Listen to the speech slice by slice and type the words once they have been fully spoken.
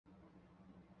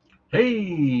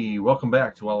Hey, welcome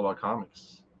back to All About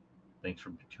Comics. Thanks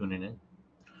for tuning in.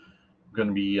 We're going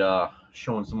to be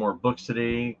showing some more books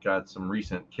today. Got some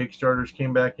recent Kickstarters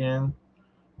came back in.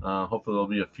 Hopefully, there'll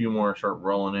be a few more start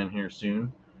rolling in here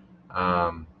soon.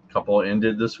 Couple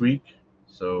ended this week,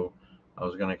 so I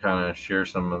was going to kind of share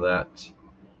some of that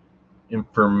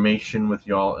information with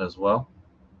y'all as well.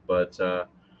 But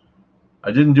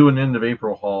I didn't do an end of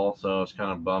April haul, so I was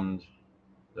kind of bummed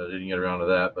that I didn't get around to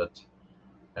that. But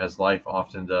as life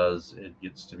often does, it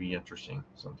gets to be interesting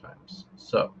sometimes.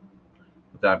 So,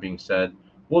 with that being said,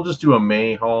 we'll just do a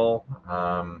May haul.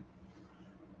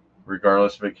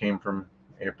 Regardless if it came from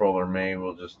April or May,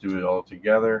 we'll just do it all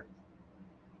together.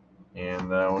 And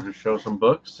we'll just show some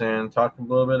books and talk a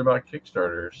little bit about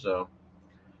Kickstarter. So,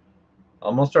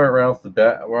 I'm going to start right off the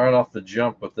bat, right off the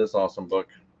jump with this awesome book.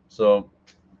 So,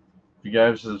 if you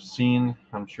guys have seen,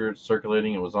 I'm sure it's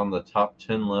circulating. It was on the top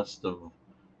 10 list of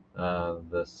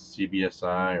the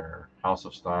CBSI or House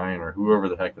of Stein or whoever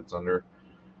the heck it's under.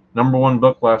 Number one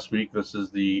book last week. This is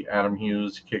the Adam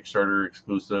Hughes Kickstarter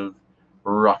exclusive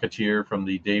Rocketeer from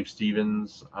the Dave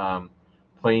Stevens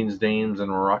Planes, Dames,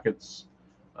 and Rockets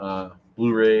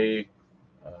Blu-ray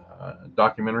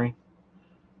documentary.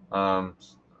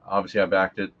 Obviously, I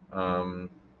backed it. Don't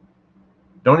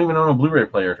even own a Blu-ray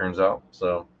player, turns out.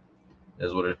 So,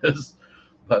 is what it is.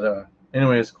 But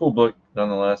anyways, cool book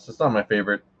nonetheless. It's not my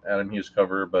favorite Adam Hughes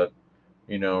cover, but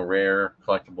rare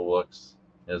collectible books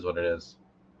is what it is.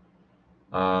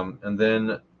 And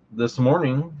then this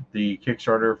morning, the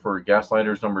Kickstarter for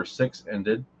Gaslighters number 6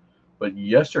 ended, but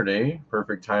yesterday,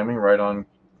 perfect timing, right on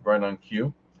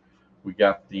cue, we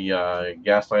got the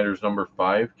Gaslighters number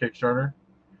 5 Kickstarter.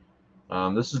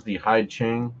 This is the Hyde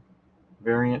Chang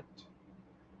variant,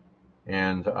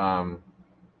 and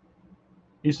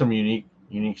he's some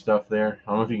unique stuff there. I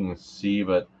don't know if you can see,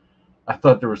 but I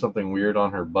thought there was something weird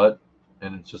on her butt,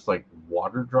 and it's just like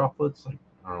water droplets, like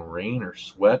I don't know, rain or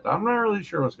sweat. I'm not really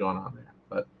sure what's going on there,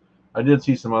 but I did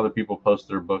see some other people post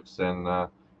their books, and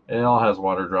it all has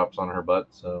water drops on her butt,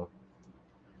 so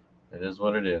it is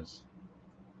what it is.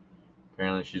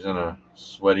 Apparently, she's in a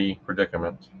sweaty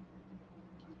predicament.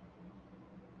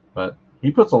 But he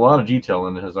puts a lot of detail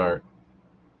into his art.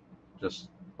 Just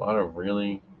a lot of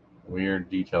really weird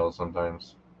details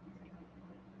sometimes.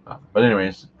 But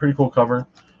anyways, pretty cool cover.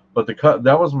 But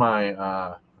that was my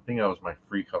I think that was my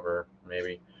free cover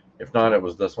maybe. If not, it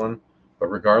was this one. But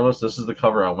regardless, this is the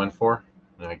cover I went for,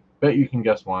 and I bet you can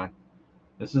guess why.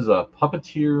 This is a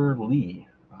Puppeteer Lee.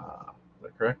 Is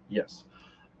that correct? Yes.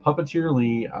 Puppeteer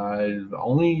Lee. The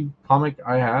only comic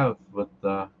I have with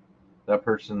that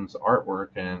person's artwork,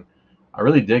 and I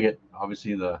really dig it.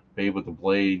 Obviously, the Babe with the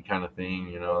Blade kind of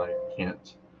thing. I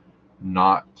can't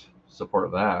not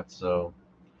support that. So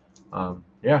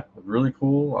yeah, really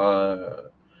cool.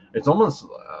 It's almost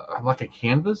like a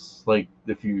canvas. Like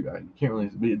if you can't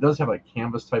really, it does have like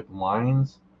canvas type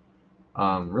lines.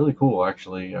 Really cool,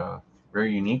 actually.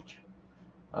 Very unique,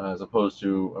 as opposed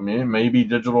to. I mean, it may be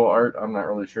digital art. I'm not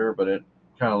really sure, but it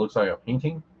kind of looks like a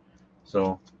painting.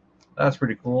 So that's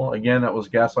pretty cool. Again, that was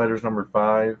Gaslighters number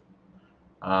 5.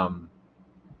 Um,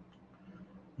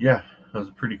 yeah, that was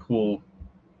a pretty cool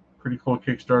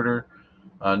Kickstarter.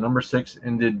 Number 6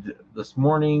 ended this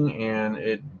morning, and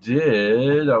it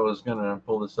did. I was gonna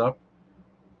pull this up.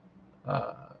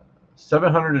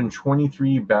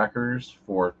 723 backers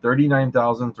for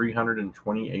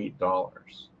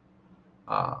 $39,328.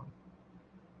 Um,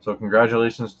 so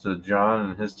congratulations to John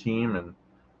and his team, and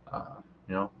uh,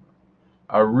 you know,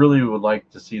 I really would like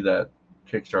to see that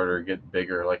Kickstarter get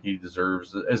bigger. Like he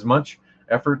deserves as much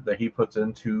effort that he puts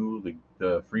into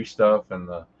the free stuff and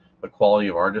the quality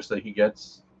of artists that he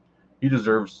gets. He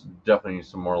deserves definitely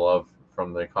some more love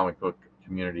from the comic book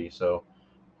community. So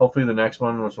hopefully the next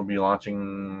one, which will be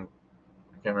launching,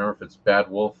 I can't remember if it's Bad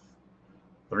Wolf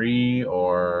 3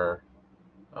 or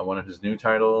one of his new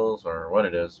titles or what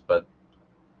it is, but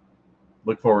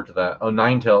look forward to that. Oh,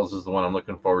 Nine Tails is the one I'm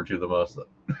looking forward to the most.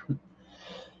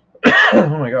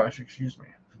 Oh my gosh, excuse me.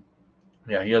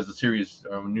 Yeah, he has a series,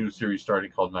 a new series starting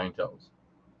called Nine Tails.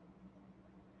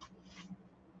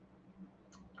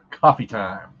 Coffee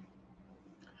time.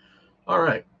 All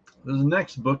right, this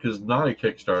next book is not a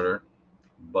Kickstarter,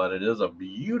 but it is a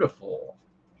beautiful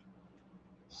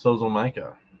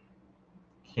Sozomaika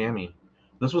Cami.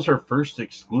 This was her first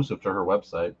exclusive to her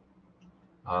website.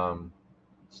 Um,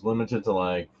 it's limited to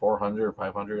like 400 or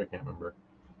 500, I can't remember.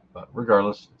 But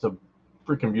regardless, it's a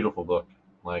freaking beautiful book.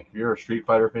 Like, if you're a Street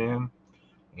Fighter fan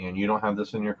and you don't have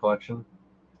this in your collection,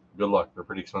 good luck. They're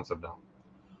pretty expensive now.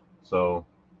 So,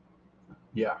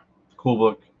 yeah, cool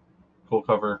book, cool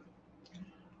cover.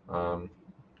 Um,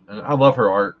 and I love her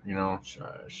art. You know,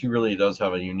 she really does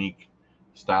have a unique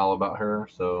style about her.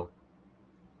 So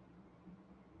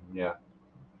yeah,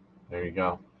 there you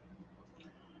go.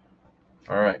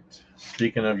 All right.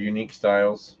 Speaking of unique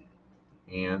styles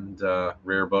and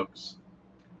rare books,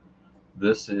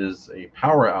 this is a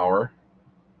Power Hour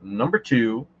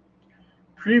 #2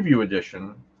 preview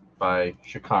edition by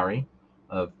Shikari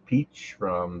of Peach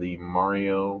from the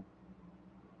Mario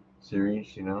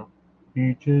series. You know,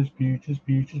 peaches, peaches,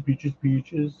 peaches, peaches,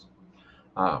 peaches.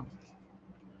 Um,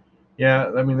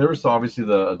 yeah, I mean, there was obviously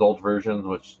the adult versions,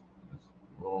 which is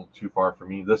a little too far for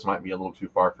me. This might be a little too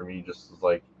far for me, just as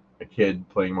like a kid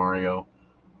playing Mario.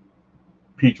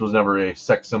 Peach was never a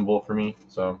sex symbol for me,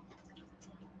 so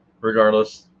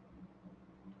regardless,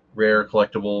 rare,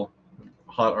 collectible,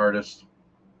 hot artist.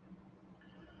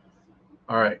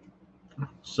 All right,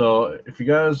 so if you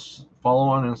guys follow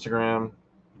on Instagram,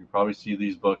 you probably see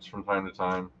these books from time to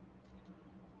time.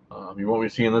 You won't be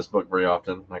seeing this book very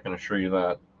often, I can assure you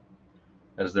that,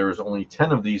 as there is only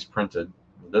 10 of these printed.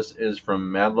 This is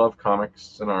from Mad Love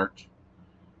Comics and Art.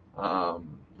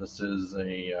 This is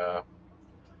a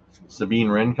Sabine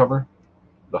Wren cover,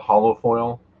 the hollow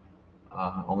foil.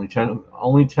 Only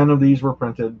ten of these were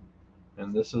printed,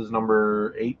 and this is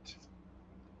number 8.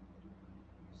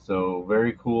 So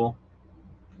very cool.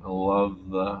 I love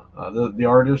the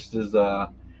artist is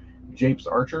Japes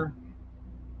Archer.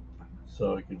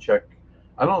 So you can check.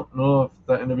 I don't know if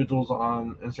that individual's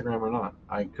on Instagram or not.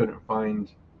 I couldn't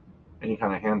find any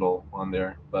kind of handle on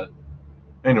there. But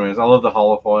anyways, I love the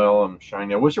hollow foil and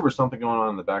shiny. I wish there was something going on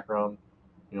in the background,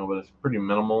 but it's pretty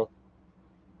minimal,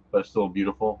 but it's still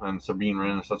beautiful. And Sabine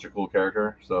Wren is such a cool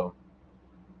character. So,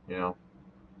 you know,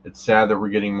 it's sad that we're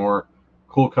getting more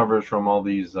cool covers from all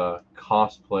these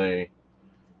cosplay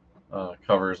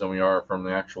covers than we are from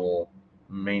the actual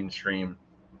mainstream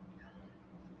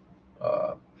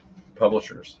uh,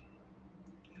 publishers.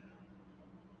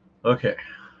 Okay,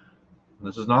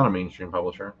 this is not a mainstream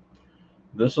publisher.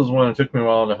 This was one that took me a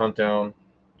while to hunt down.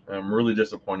 I'm really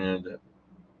disappointed.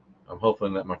 I'm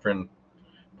hoping that my friend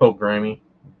Pope Grammy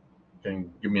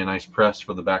can give me a nice press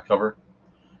for the back cover.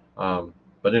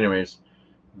 But anyways,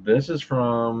 this is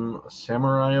from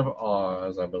Samurai of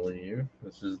Oz, I believe.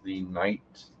 This is the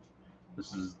Knight.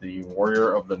 This is the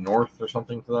Warrior of the North or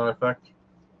something to that effect.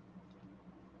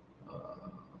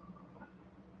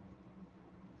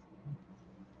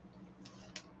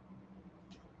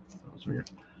 That was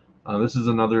weird. This is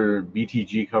another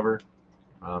BTG cover.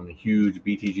 I'm a huge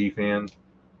BTG fan.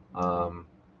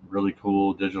 Really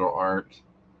cool digital art.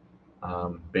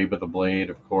 Babe with the Blade,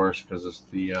 of course, because it's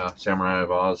the Samurai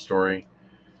of Oz story.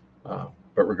 But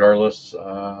regardless,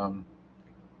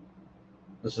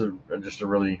 this is just a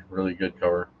really, really good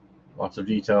cover. Lots of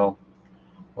detail,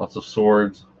 lots of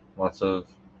swords, lots of.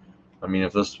 I mean,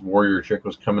 if this warrior chick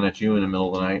was coming at you in the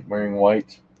middle of the night wearing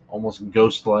white, almost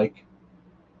ghost-like,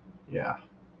 yeah,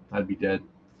 I'd be dead.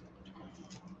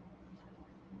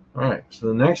 All right, so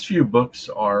the next few books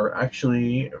are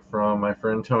actually from my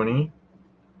friend Tony.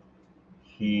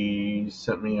 He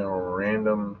sent me a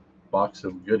random box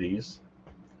of goodies.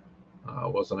 I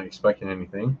wasn't expecting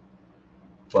anything,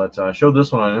 but I showed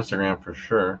this one on Instagram for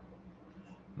sure.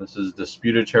 This is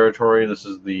Disputed Territory. This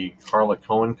is the Carla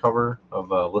Cohen cover of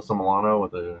Alyssa Milano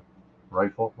with a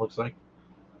rifle, looks like.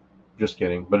 Just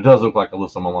kidding, but it does look like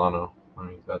Alyssa Milano. I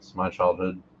mean, that's my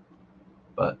childhood.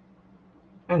 But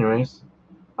anyways,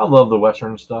 I love the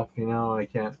Western stuff, I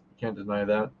can't deny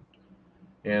that.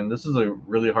 And this is a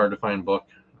really hard to find book.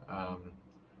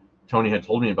 Tony had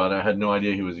told me about it. I had no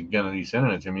idea he was going to be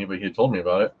sending it to me, but he had told me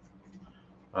about it.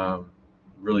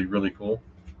 Really, really cool.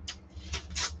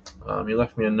 He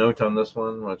left me a note on this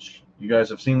one, which you guys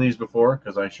have seen these before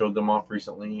because I showed them off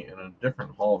recently in a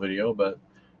different haul video, but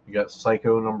you got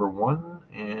Psycho #1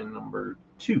 and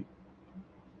 #2.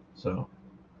 So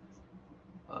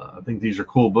I think these are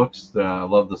cool books. I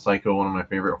love the Psycho, one of my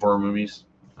favorite horror movies.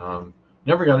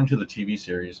 Never got into the TV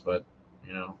series, but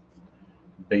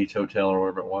Bates Hotel or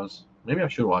whatever it was. Maybe I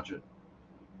should watch it.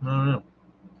 I don't know.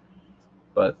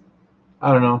 But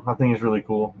I don't know. I think it's really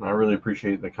cool. I really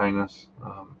appreciate the kindness.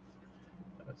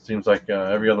 It seems like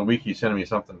every other week he's sending me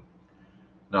something.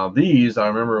 Now these, I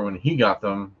remember when he got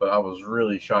them, but I was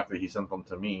really shocked that he sent them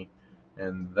to me.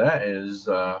 And that is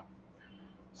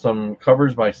some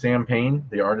covers by Sam Payne,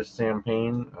 the artist Sam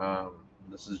Payne.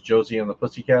 This is Josie and the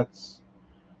Pussycats.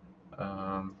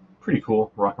 Pretty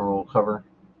cool rock and roll cover.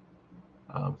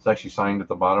 It's actually signed at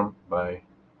the bottom by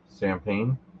Sam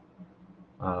Payne.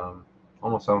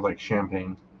 Almost sounds like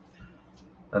champagne.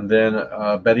 And then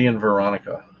Betty and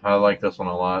Veronica. I like this one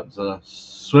a lot. It's a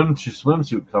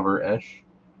swimsuit cover-ish.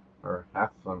 or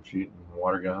half of them shooting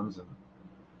water guns.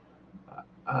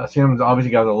 And Sam's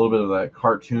obviously got a little bit of that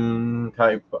cartoon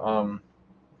type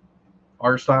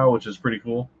art style, which is pretty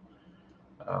cool.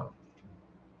 Uh,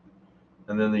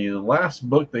 and then the last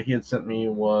book that he had sent me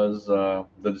was The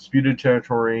Disputed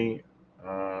Territory.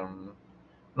 I'm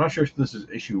not sure if this is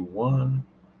issue 1,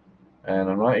 and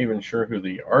I'm not even sure who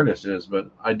the artist is,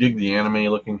 but I dig the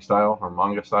anime-looking style or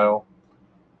manga style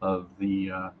of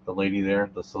the lady there,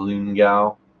 the saloon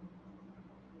gal.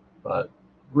 But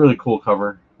really cool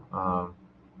cover.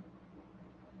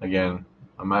 Again,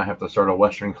 I might have to start a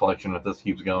Western collection if this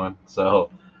keeps going. So,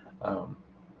 um,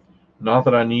 not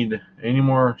that I need any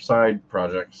more side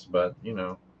projects, but you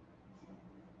know,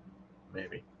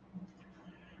 maybe.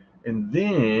 And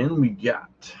then we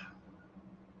got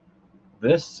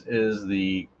this is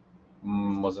the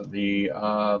was it the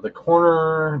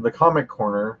comic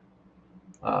corner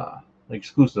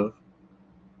exclusive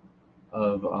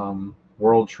of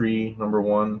World Tree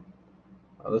 #1.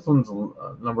 This one's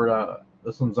numbered out.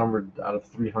 This one's numbered out of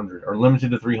 300 or limited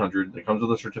to 300. It comes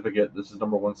with a certificate. This is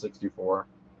number 164.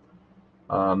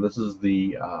 This is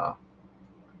the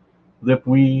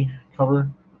Lipwee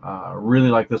cover. Really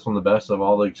like this one the best of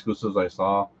all the exclusives I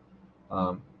saw.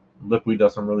 Lipwee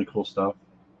does some really cool stuff.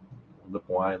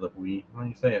 Lipwee, how do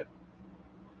you say it?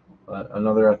 But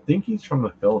another, I think he's from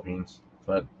the Philippines.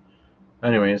 But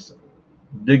anyways,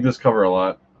 dig this cover a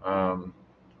lot.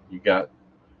 You got,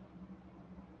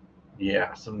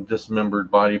 yeah, some dismembered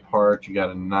body parts. You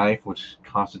got a knife, which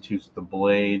constitutes the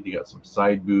blade. You got some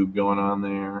side boob going on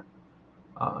there.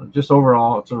 Just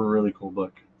overall, it's a really cool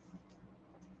book.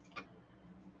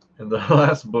 And the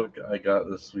last book I got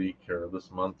this week or this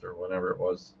month or whenever it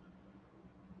was,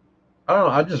 I don't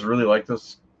know. I just really like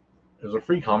this. It was a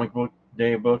free comic book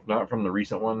day book, not from the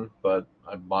recent one, but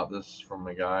I bought this from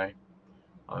a guy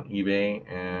on eBay,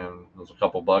 and it was a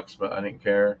couple bucks, but I didn't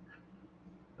care.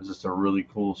 It's just a really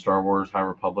cool Star Wars High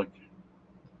Republic.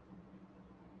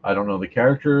 I don't know the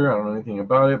character, I don't know anything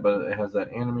about it, but it has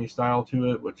that anime style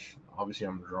to it, which obviously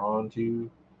I'm drawn to.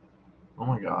 Oh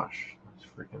my gosh, this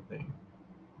freaking thing.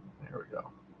 There we go.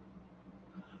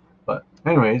 But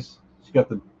anyways, it's got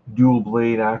the dual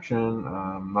blade action.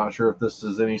 I'm not sure if this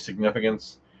is any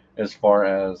significance as far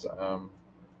as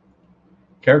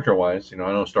character wise. You know,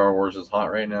 I know Star Wars is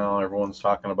hot right now. Everyone's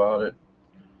talking about it.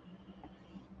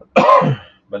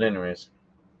 But anyways,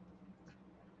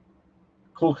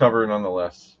 cool cover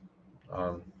nonetheless.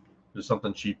 Just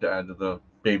something cheap to add to the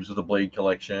Babes with the Blade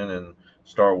collection and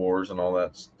Star Wars and all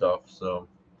that stuff. So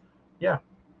yeah.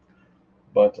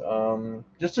 But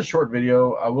just a short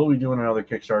video. I will be doing another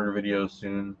Kickstarter video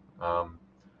soon. I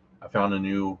found a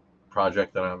new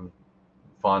project that I'm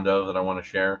fond of that I want to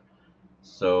share.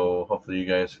 So hopefully you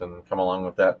guys can come along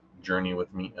with that journey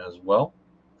with me as well.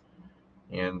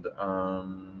 And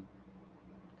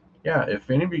yeah, if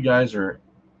any of you guys are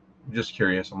just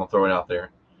curious, I'm going to throw it out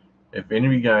there. If any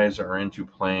of you guys are into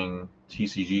playing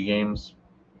TCG games,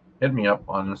 hit me up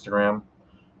on Instagram.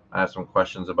 I have some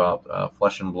questions about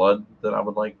Flesh and Blood that I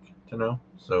would like to know.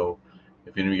 So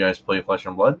if any of you guys play Flesh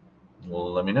and Blood,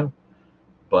 let me know.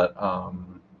 But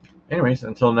anyways,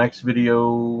 until next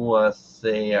video, I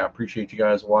appreciate you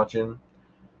guys watching.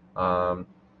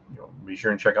 Be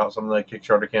sure and check out some of the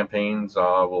Kickstarter campaigns.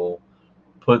 I will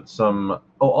put some.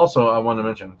 Oh, also, I want to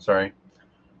mention. Sorry.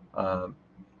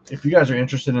 If you guys are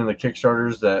interested in the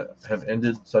Kickstarters that have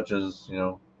ended, such as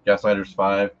Gaslighters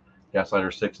 5,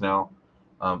 Gaslighter 6 now.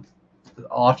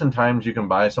 Oftentimes you can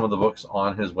buy some of the books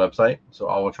on his website, so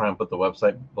I will try and put the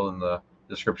website in the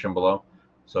description below,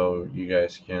 so you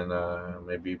guys can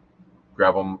maybe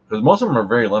grab them, because most of them are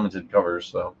very limited covers,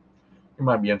 so you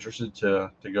might be interested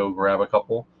to go grab a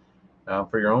couple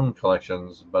for your own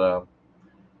collections. But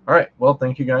all right, well,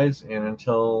 thank you guys, and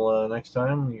until next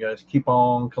time, you guys keep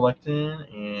on collecting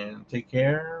and take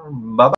care. Bye bye.